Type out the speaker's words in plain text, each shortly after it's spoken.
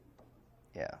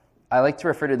Yeah. I like to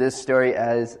refer to this story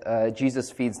as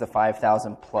Jesus feeds the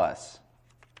 5,000 plus.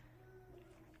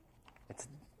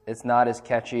 It's not as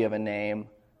catchy of a name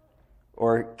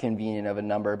or convenient of a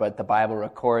number, but the Bible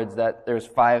records that there's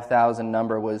 5,000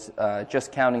 number was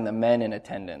just counting the men in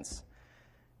attendance,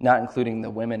 not including the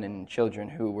women and children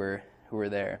who were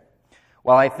there.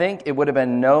 While I think it would have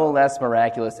been no less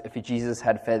miraculous if Jesus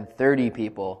had fed 30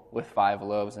 people with 5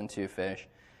 loaves and 2 fish,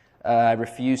 I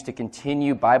refuse to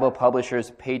continue Bible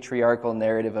publishers' patriarchal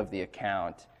narrative of the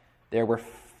account. There were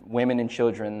women and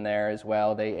children there as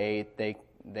well. They ate.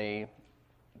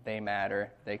 They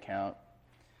matter. They count.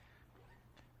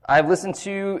 I've listened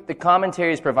to the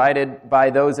commentaries provided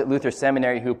by those at Luther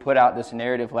Seminary who put out this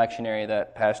narrative lectionary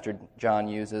that Pastor John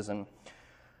uses, and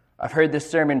I've heard this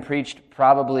sermon preached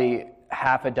probably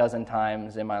half a dozen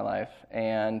times in my life,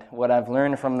 and what I've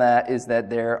learned from that is that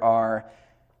there are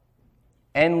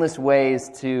endless ways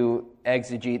to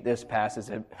exegete this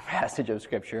passage of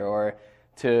Scripture, or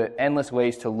to endless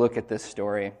ways to look at this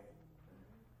story.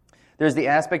 There's the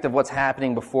aspect of what's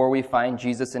happening before we find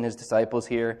Jesus and his disciples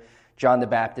here, John the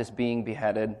Baptist being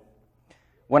beheaded.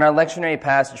 When our lectionary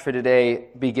passage for today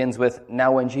begins with,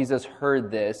 "Now when Jesus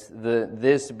heard this,"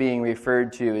 this being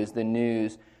referred to is the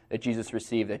news that Jesus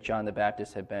received that John the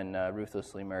Baptist had been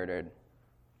ruthlessly murdered.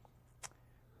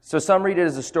 So some read it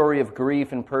as a story of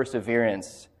grief and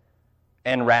perseverance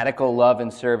and radical love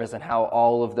and service, and how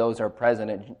all of those are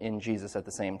present in Jesus at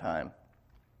the same time.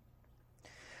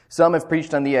 Some have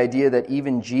preached on the idea that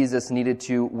even Jesus needed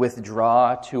to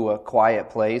withdraw to a quiet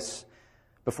place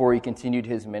before he continued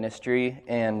his ministry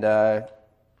and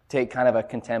take kind of a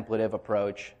contemplative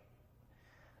approach.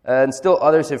 And still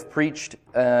others have preached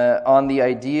on the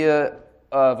idea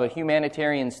of a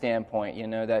humanitarian standpoint,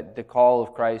 that the call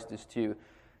of Christ is to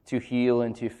heal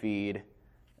and to feed.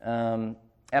 And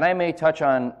I may touch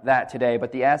on that today,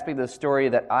 but the aspect of the story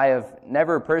that I have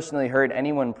never personally heard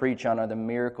anyone preach on are the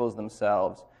miracles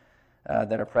themselves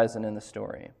that are present in the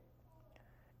story.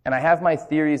 And I have my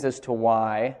theories as to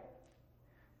why.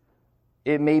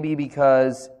 It may be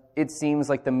because it seems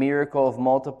like the miracle of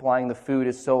multiplying the food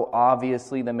is so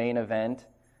obviously the main event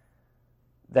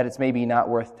that it's maybe not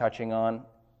worth touching on.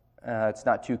 It's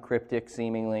not too cryptic,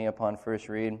 seemingly, upon first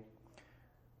read.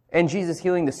 And Jesus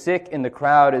healing the sick in the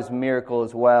crowd is a miracle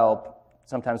as well,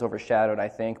 sometimes overshadowed, I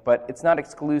think, but it's not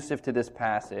exclusive to this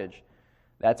passage.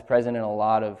 That's present in a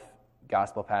lot of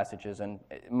gospel passages, and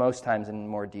most times in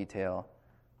more detail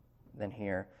than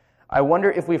here. I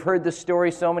wonder if we've heard this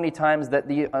story so many times that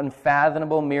the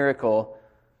unfathomable miracle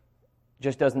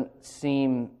just doesn't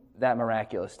seem that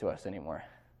miraculous to us anymore.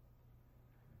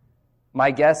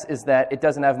 My guess is that it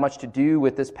doesn't have much to do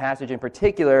with this passage in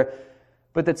particular,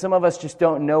 but that some of us just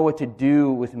don't know what to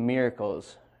do with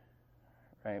miracles,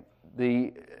 right?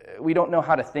 We don't know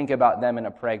how to think about them in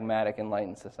a pragmatic,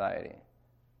 enlightened society.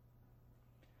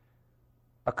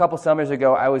 A couple summers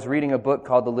ago, I was reading a book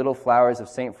called The Little Flowers of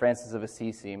St. Francis of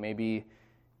Assisi. Maybe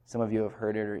some of you have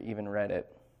heard it or even read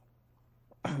it.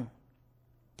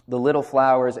 The little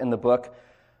flowers in the book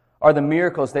are the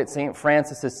miracles that St.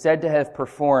 Francis is said to have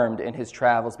performed in his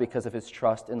travels because of his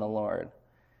trust in the Lord.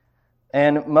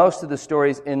 And most of the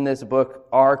stories in this book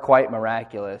are quite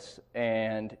miraculous,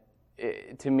 and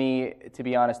to me, to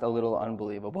be honest, a little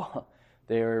unbelievable.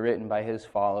 They were written by his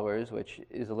followers, which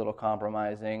is a little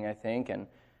compromising, I think. And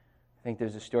I think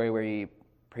there's a story where he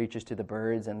preaches to the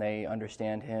birds and they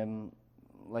understand him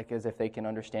like as if they can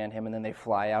understand him, and then they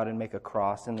fly out and make a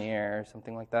cross in the air or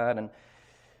something like that. And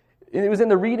it was in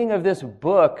the reading of this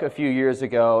book a few years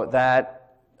ago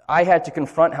that I had to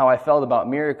confront how I felt about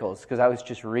miracles, because I was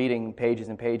just reading pages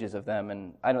and pages of them,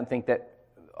 and I don't think that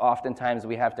oftentimes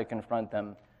we have to confront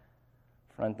them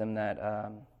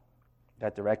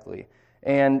that directly.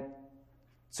 And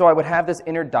so I would have this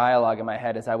inner dialogue in my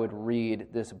head as I would read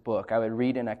this book. I would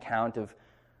read an account of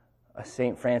a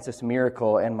St. Francis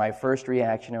miracle, and my first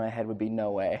reaction in my head would be,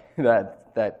 no way.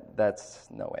 That's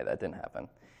no way, that didn't happen.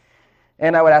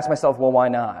 And I would ask myself, well, why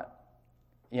not?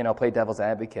 Play devil's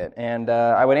advocate. And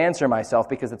I would answer myself,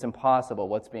 because it's impossible.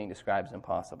 What's being described is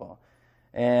impossible.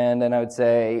 And then I would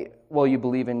say, well, you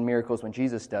believe in miracles when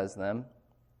Jesus does them.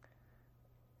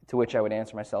 To which I would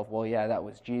answer myself, well, yeah, that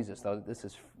was Jesus, though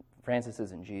Francis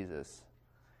isn't Jesus.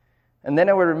 And then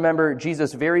I would remember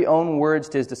Jesus' very own words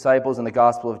to his disciples in the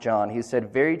Gospel of John. He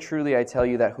said, "Very truly I tell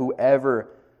you that whoever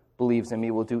believes in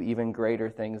me will do even greater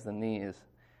things than these."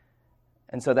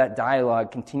 And so that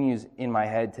dialogue continues in my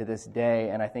head to this day,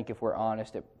 and I think if we're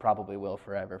honest, it probably will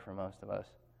forever for most of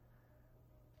us.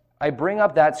 I bring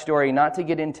up that story not to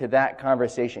get into that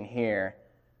conversation here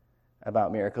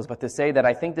about miracles, but to say that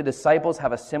I think the disciples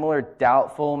have a similar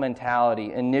doubtful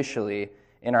mentality initially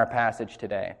in our passage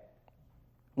today,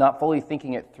 not fully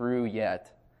thinking it through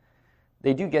yet.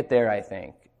 They do get there, I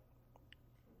think.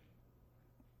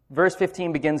 Verse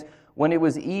 15 begins, "When it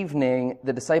was evening,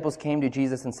 the disciples came to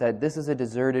Jesus and said, 'This is a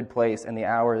deserted place, and the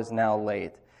hour is now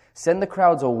late. Send the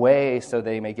crowds away so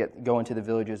they may go into the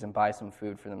villages and buy some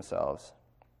food for themselves.'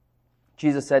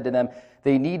 Jesus said to them,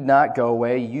 'They need not go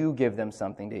away. You give them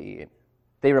something to eat.'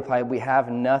 They replied, 'We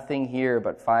have nothing here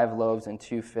but 5 loaves and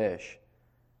 2 fish.'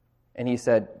 And he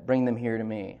said, 'Bring them here to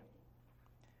me.'"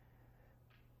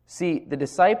 See, the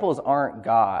disciples aren't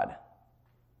God,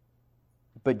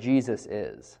 but Jesus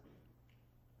is.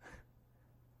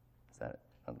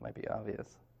 That might be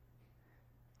obvious.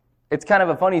 It's kind of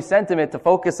a funny sentiment to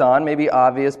focus on, maybe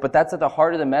obvious, but that's at the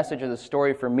heart of the message of the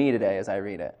story for me today as I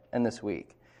read it and this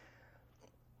week.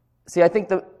 See, I think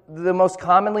the most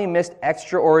commonly missed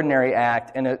extraordinary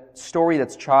act in a story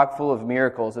that's chock full of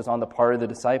miracles is on the part of the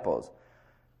disciples.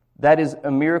 That is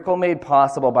a miracle made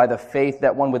possible by the faith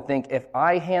that one would think, if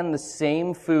I hand the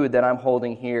same food that I'm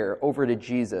holding here over to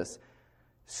Jesus,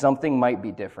 something might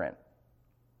be different.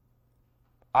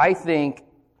 I think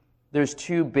there's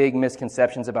 2 big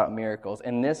misconceptions about miracles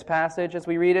in this passage as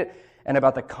we read it, and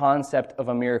about the concept of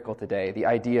a miracle today, the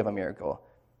idea of a miracle.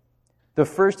 The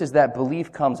first is that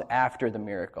belief comes after the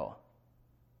miracle.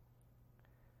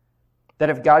 That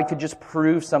if God could just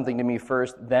prove something to me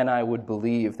first, then I would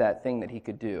believe that thing that he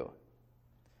could do.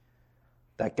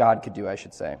 That God could do, I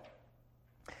should say.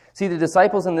 See, the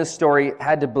disciples in this story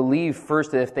had to believe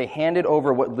first that if they handed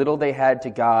over what little they had to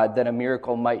God, that a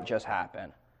miracle might just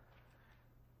happen.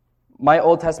 My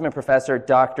Old Testament professor,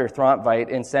 Dr. Throntveit,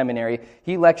 in seminary,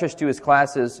 he lectures to his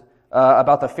classes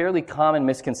about the fairly common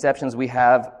misconceptions we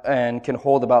have and can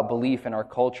hold about belief in our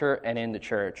culture and in the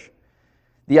church.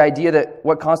 The idea that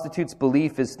what constitutes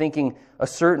belief is thinking a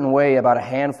certain way about a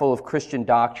handful of Christian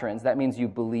doctrines. That means you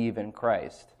believe in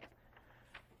Christ.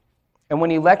 And when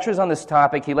he lectures on this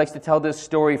topic, he likes to tell this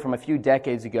story from a few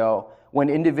decades ago when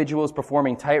individuals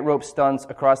performing tightrope stunts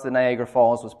across the Niagara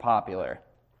Falls was popular.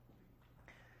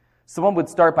 Someone would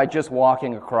start by just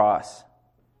walking across.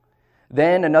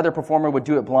 Then another performer would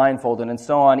do it blindfolded, and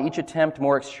so on, each attempt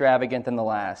more extravagant than the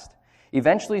last.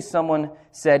 Eventually, someone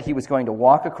said he was going to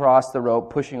walk across the rope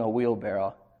pushing a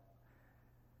wheelbarrow.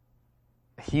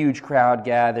 A huge crowd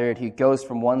gathered. He goes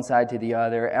from one side to the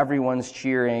other. Everyone's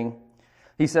cheering.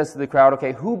 He says to the crowd,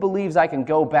 "Okay, who believes I can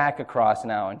go back across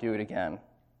now and do it again?"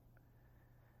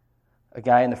 A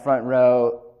guy in the front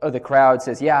row of the crowd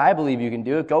says, "Yeah, I believe you can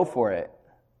do it. Go for it."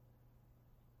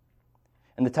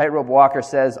 And the tightrope walker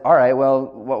says, "All right, well,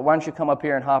 why don't you come up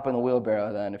here and hop in the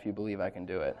wheelbarrow then if you believe I can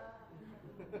do it?"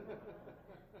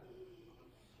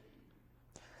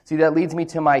 See, that leads me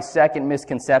to my second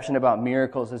misconception about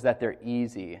miracles, is that they're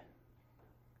easy.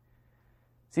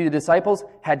 See, the disciples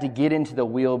had to get into the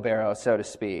wheelbarrow, so to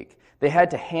speak. They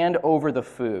had to hand over the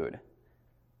food.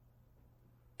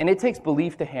 And it takes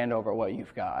belief to hand over what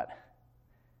you've got.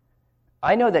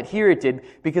 I know that here it did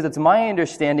because it's my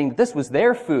understanding that this was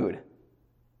their food.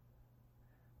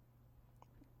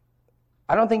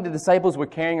 I don't think the disciples were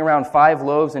carrying around 5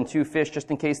 loaves and 2 fish just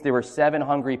in case there were 7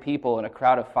 hungry people in a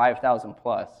crowd of 5,000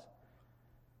 plus.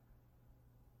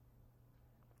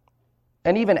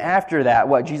 And even after that,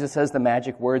 Jesus says the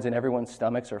magic words and everyone's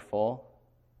stomachs are full.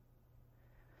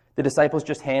 The disciples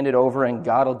just hand it over and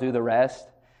God will do the rest.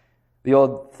 The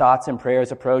old thoughts and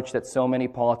prayers approach that so many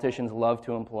politicians love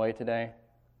to employ today.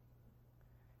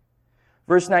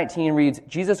 Verse 19 reads,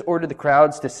 Jesus ordered the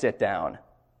crowds to sit down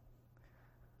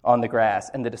on the grass,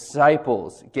 and the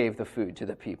disciples gave the food to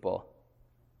the people.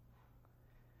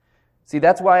 See,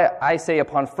 that's why I say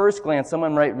upon first glance,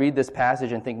 someone might read this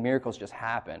passage and think miracles just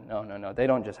happen. No, they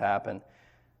don't just happen.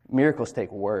 Miracles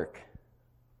take work.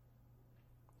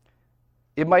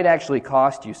 It might actually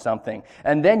cost you something,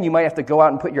 and then you might have to go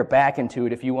out and put your back into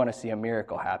it if you want to see a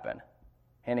miracle happen,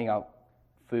 handing out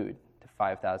food to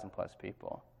 5,000 plus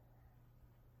people.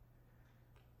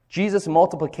 Jesus'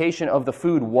 multiplication of the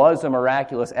food was a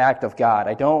miraculous act of God.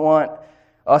 I don't want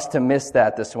us to miss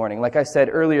that this morning. Like I said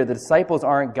earlier, the disciples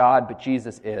aren't God, but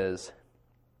Jesus is.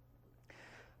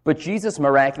 But Jesus'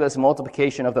 miraculous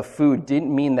multiplication of the food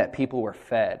didn't mean that people were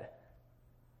fed.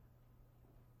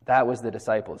 That was the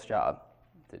disciples' job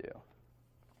to do.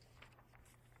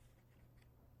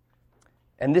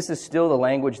 And this is still the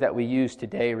language that we use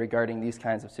today regarding these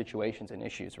kinds of situations and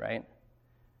issues, right?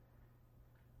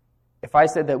 If I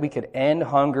said that we could end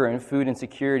hunger and food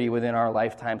insecurity within our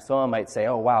lifetime, someone might say,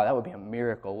 "Oh, wow, that would be a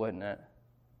miracle, wouldn't it?"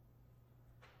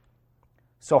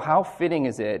 So how fitting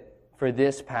is it for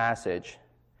this passage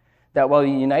that while the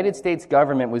United States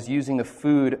government was using the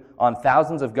food on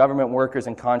thousands of government workers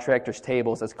and contractors'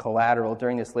 tables as collateral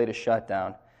during this latest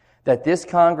shutdown, that this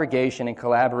congregation, in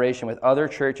collaboration with other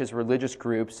churches, religious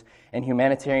groups, and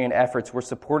humanitarian efforts, were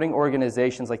supporting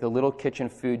organizations like the Little Kitchen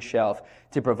Food Shelf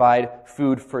to provide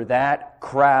food for that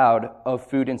crowd of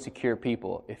food insecure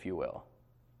people, if you will.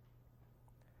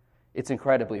 It's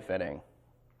incredibly fitting,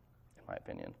 in my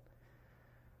opinion.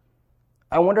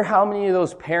 I wonder how many of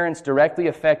those parents directly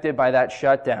affected by that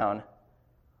shutdown,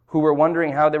 who were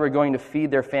wondering how they were going to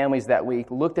feed their families that week,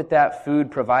 looked at that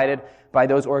food provided by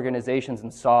those organizations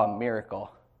and saw a miracle.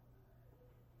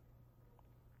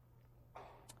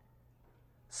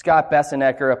 Scott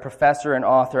Bessenecker, a professor and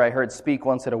author I heard speak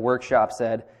once at a workshop,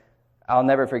 said, I'll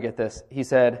never forget this, he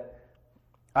said,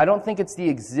 I don't think it's the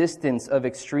existence of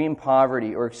extreme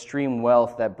poverty or extreme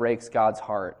wealth that breaks God's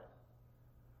heart.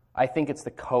 I think it's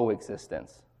the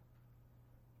coexistence.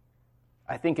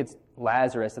 I think it's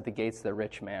Lazarus at the gates of the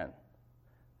rich man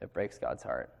that breaks God's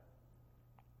heart.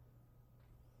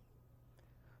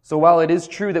 So while it is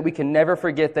true that we can never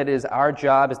forget that it is our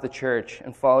job as the church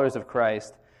and followers of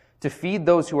Christ to feed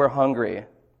those who are hungry,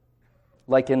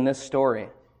 like in this story,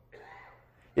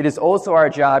 it is also our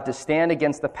job to stand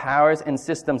against the powers and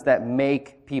systems that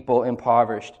make people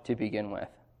impoverished to begin with.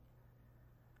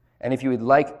 And if you would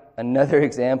like another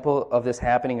example of this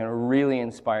happening in a really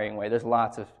inspiring way, there's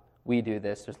lots of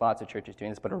churches doing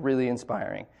this, but a really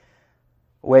inspiring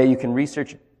way, you can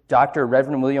research Dr.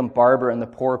 Reverend William Barber and the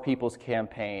Poor People's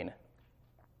Campaign.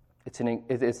 It's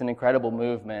an incredible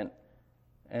movement,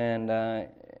 and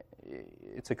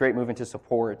it's a great movement to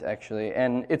support, actually.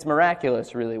 And it's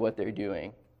miraculous, really, what they're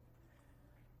doing.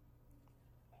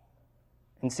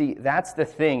 And see, that's the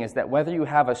thing, is that whether you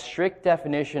have a strict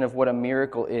definition of what a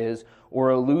miracle is or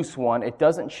a loose one, it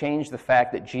doesn't change the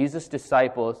fact that Jesus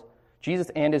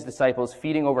and his disciples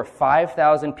feeding over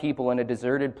 5,000 people in a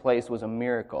deserted place was a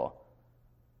miracle.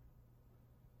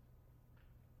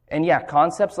 And yeah,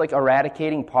 concepts like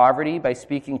eradicating poverty by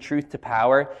speaking truth to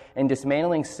power and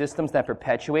dismantling systems that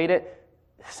perpetuate it,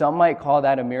 some might call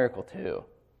that a miracle too.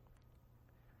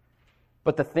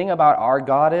 But the thing about our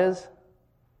God is,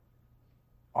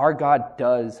 our God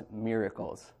does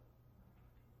miracles.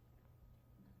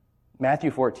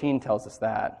 Matthew 14 tells us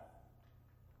that.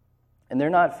 And they're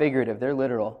not figurative, they're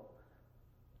literal.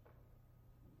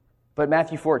 But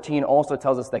Matthew 14 also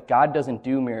tells us that God doesn't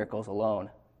do miracles alone.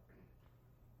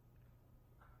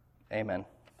 Amen.